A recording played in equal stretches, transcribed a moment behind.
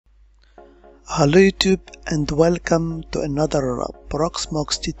Hello YouTube and welcome to another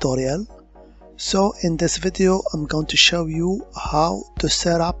Proxmox tutorial. So in this video I'm going to show you how to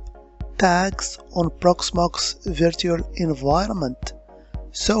set up tags on Proxmox Virtual Environment.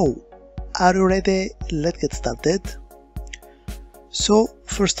 So are you ready? Let's get started. So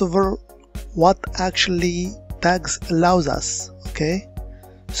first of all, what actually tags allows us, okay?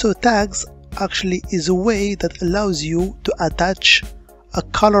 So tags actually is a way that allows you to attach a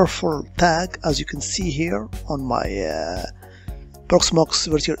colorful tag, as you can see here on my Proxmox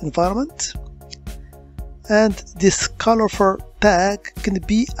Virtual Environment, and this colorful tag can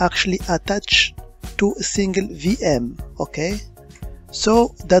be actually attached to a single VM, okay?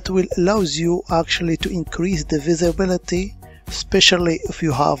 So that will allows you actually to increase the visibility, especially if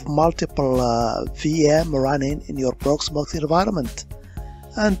you have multiple VM running in your Proxmox environment,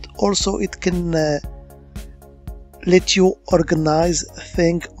 and also it can let you organize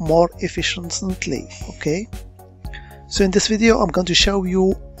things more efficiently, okay? So in this video I'm going to show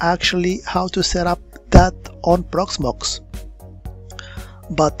you actually how to set up that on Proxmox.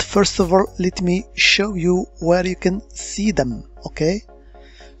 But first of all, let me show you where you can see them, okay?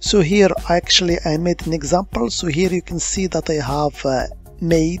 So here I made an example. So here you can see that I have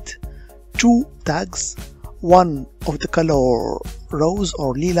made two tags, one of the color rose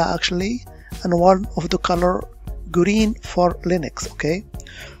or lila actually, and one of the color green for Linux, okay?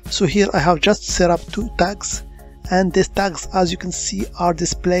 So here I have just set up two tags, and these tags, as you can see, are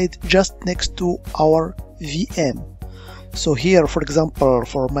displayed just next to our VM. So here, for example,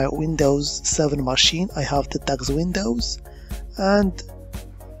 for my Windows 7 machine, I have the tags Windows, and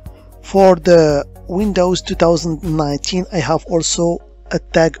for the Windows 2019 I have also a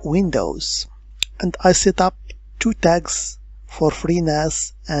tag Windows, and I set up two tags for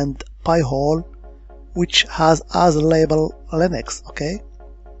FreeNAS and Pi-hole, which has as a label Linux, okay?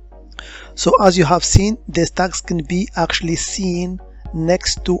 So as you have seen, these tags can be actually seen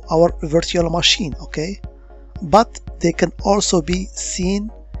next to our virtual machine, okay? But they can also be seen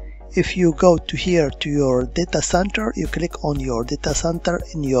if you go to here to your data center, you click on your data center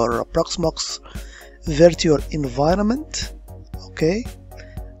in your Proxmox Virtual Environment, okay?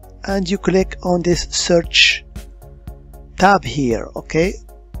 And you click on this search tab here, okay?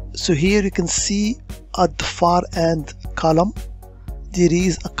 So here you can see at the far end column there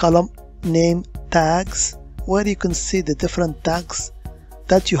is a column named tags, where you can see the different tags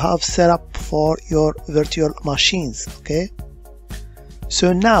that you have set up for your virtual machines, okay?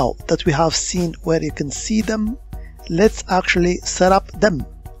 So now that we have seen where you can see them, let's actually set up them.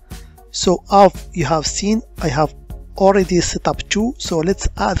 So as you have seen, I have already set up two, so let's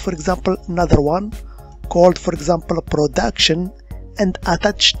add, for example, another one called, for example, production, and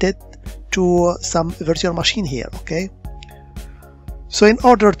attached it to some virtual machine here, okay? So in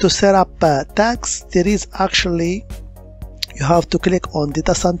order to set up tags, there is actually, you have to click on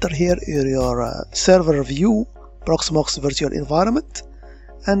data center here in your server view, Proxmox Virtual Environment,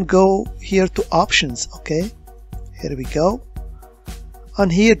 and go here to options, okay? Here we go. And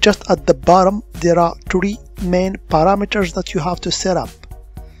here just at the bottom there are three main parameters that you have to set up.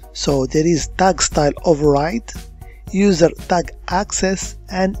 So there is tag style override, user tag access,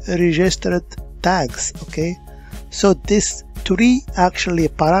 and registered tags, okay? So these three actually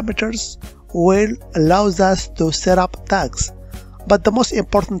parameters will allows us to set up tags, but the most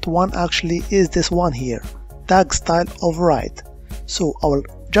important one actually is this one here, tag style override. So I will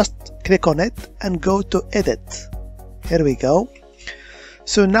just click on it and go to edit. Here we go.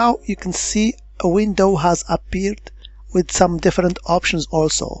 So now you can see a window has appeared with some different options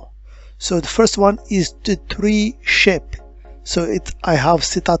also. So the first one is the tree shape. So I have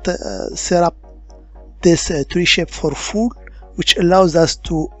set up this tree shape for full, which allows us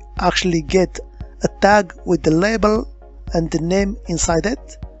to actually get a tag with the label and the name inside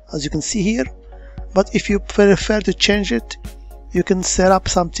it, as you can see here. But if you prefer to change it, you can set up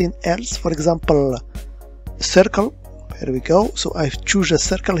something else, for example, a circle. Here we go. So I choose a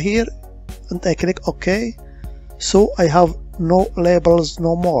circle here and I click OK. So I have no labels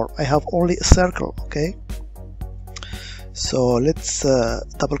no more, I have only a circle, okay? So let's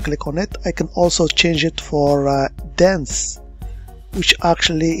double click on it. I can also change it for dense, which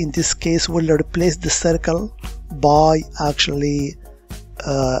actually in this case will replace the circle by actually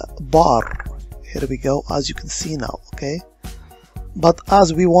bar. Here we go, as you can see now, okay? But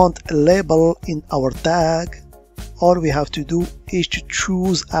as we want a label in our tag, all we have to do is to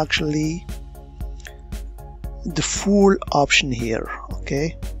choose actually the full option here,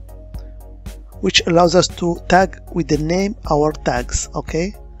 okay, which allows us to tag with the name our tags,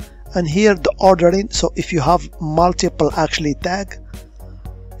 okay? And here the ordering, so if you have multiple actually tag,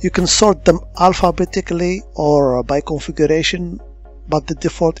 You can sort them alphabetically or by configuration, but the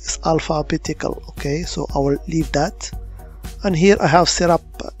default is alphabetical. Okay, so I will leave that. And here I have set up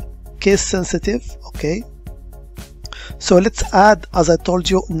case sensitive. Okay, so let's add, as I told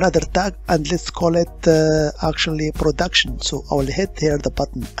you, another tag, and let's call it actually production. So I will hit here the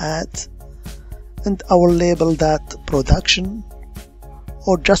button add, and I will label that production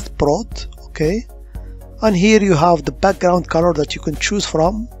or just prod. Okay, and here you have the background color that you can choose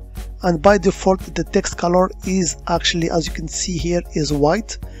from, and by default the text color is actually, as you can see here, is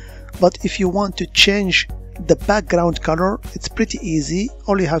white. But if you want to change the background color, it's pretty easy.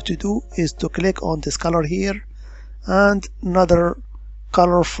 All you have to do is to click on this color here, and another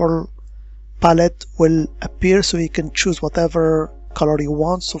colorful palette will appear, so you can choose whatever color you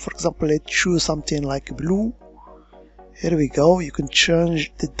want. So for example, let's choose something like blue. Here we go. You can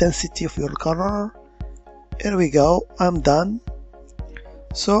change the density of your color. Here we go. I'm done.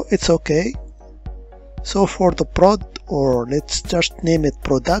 So it's okay. So for the prod, or let's just name it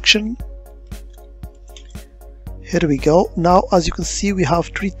production. Here we go. Now as you can see, we have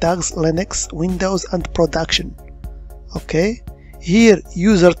three tags: Linux, Windows, and production. Okay, here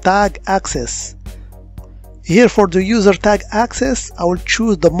user tag access. Here for the user tag access, I will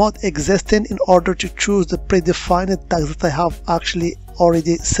choose the mod existing in order to choose the predefined tags that I have actually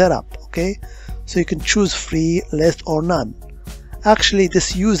already set up. Okay, so you can choose free, list, or none. Actually,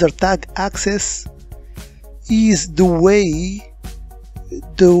 this user tag access is the way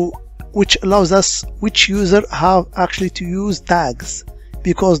which allows us which user have actually to use tags,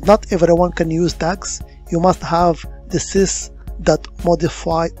 because not everyone can use tags. You must have the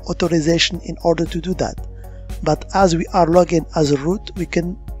sys.modify authorization in order to do that. But as we are logged in as a root, we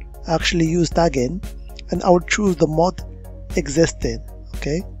can actually use tagging, and I will choose the mod existing.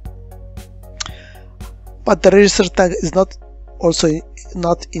 Okay, but the register tag is not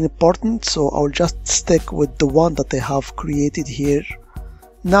important, so I will just stick with the one that I have created here.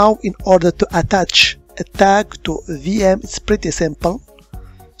 Now in order to attach a tag to VM, it's pretty simple.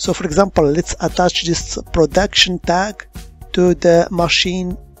 So for example, let's attach this production tag to the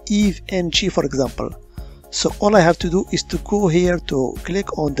machine EveNG, for example. So all I have to do is to go here to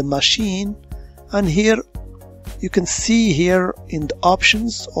click on the machine, and here you can see here in the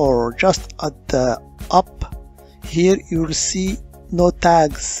options, or just at the up here, you will see no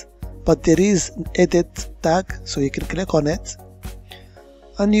tags, but there is an edit tag, so you can click on it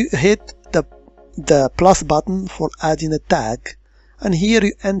and you hit the plus button for adding a tag, and here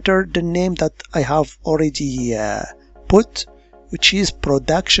you enter the name that I have already put, which is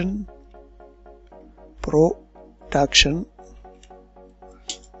production,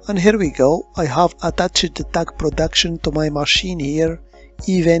 and here we go. I have attached the tag production to my machine here,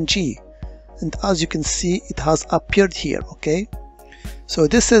 EveNG, and as you can see, it has appeared here. Okay, so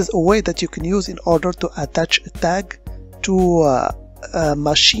this is a way that you can use in order to attach a tag to a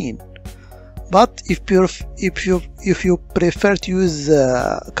machine. But if you prefer to use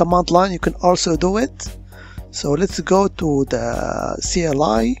command line, you can also do it. So let's go to the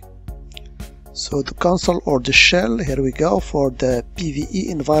CLI, so the console or the shell. Here we go for the PVE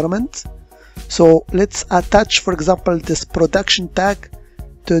environment. So let's attach, for example, this production tag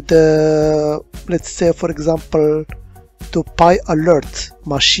to the, let's say for example, to PyAlert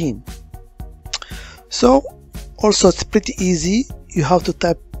machine. So also it's pretty easy. You have to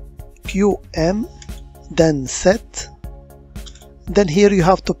type qm, then set, then here you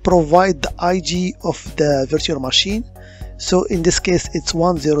have to provide the IG of the virtual machine. So in this case it's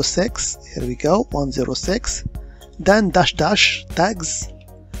 106. Here we go, 106, then dash tags,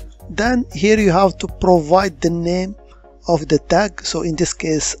 then here you have to provide the name of the tag. So in this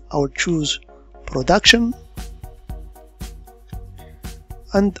case I will choose production,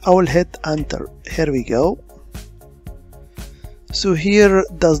 and I will hit enter. Here we go. So here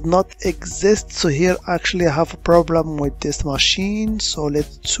does not exist, so here actually I have a problem with this machine. So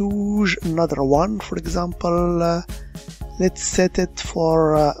let's choose another one. For example, let's set it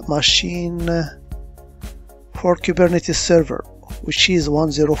for machine for Kubernetes server, which is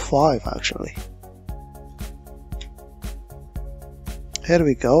 105 actually. Here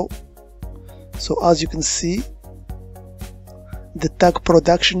we go. So as you can see, the tag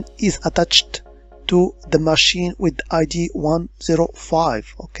production is attached to the machine with ID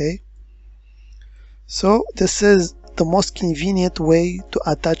 105. Okay, so this is the most convenient way to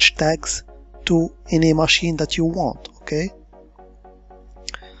attach tags to any machine that you want. Okay,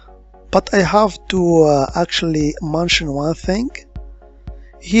 but I have to actually mention one thing.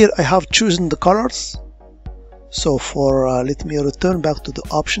 Here I have chosen the colors. So for let me return back to the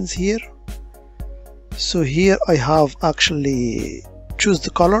options here. So here I have actually choose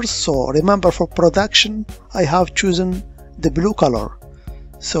the colors. So remember, for production I have chosen the blue color.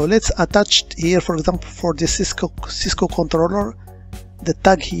 So let's attach here, for example, for the Cisco controller, the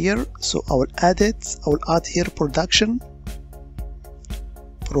tag here. So I will add it. I will add here production,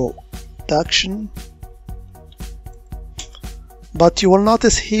 but you will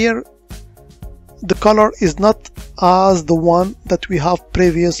notice here the color is not as the one that we have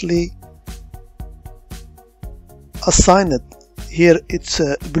previously assigned it. Here it's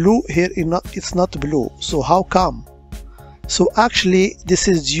blue, here it's not blue. So how come? So actually this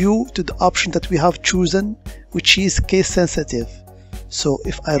is due to the option that we have chosen, which is case sensitive. So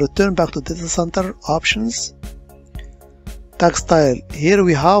if I return back to data center options, tag style, here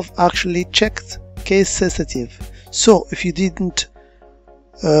we have actually checked case sensitive. So if you didn't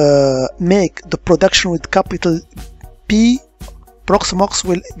make the production with capital P, Proxmox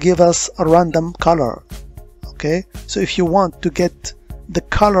will give us a random color. Okay, so if you want to get the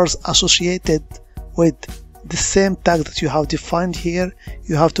colors associated with the same tag that you have defined here,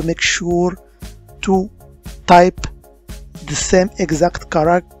 you have to make sure to type the same exact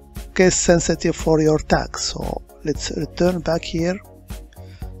correct case sensitive for your tag. So let's return back here.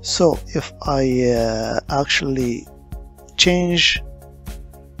 So if I actually change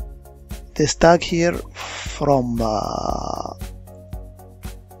this tag here from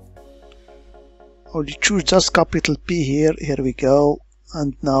or you choose just capital P here, here we go,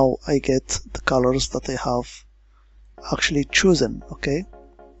 and now I get the colors that I have actually chosen. Okay,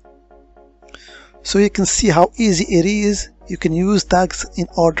 so you can see how easy it is. You can use tags in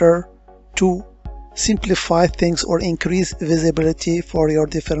order to simplify things or increase visibility for your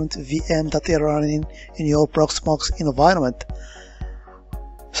different VM that are running in your Proxmox environment.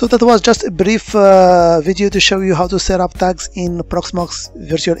 So that was just a brief video to show you how to set up tags in Proxmox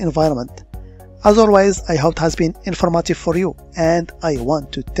Virtual Environment. As always, I hope it has been informative for you, and I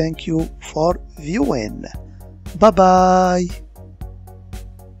want to thank you for viewing. Bye bye.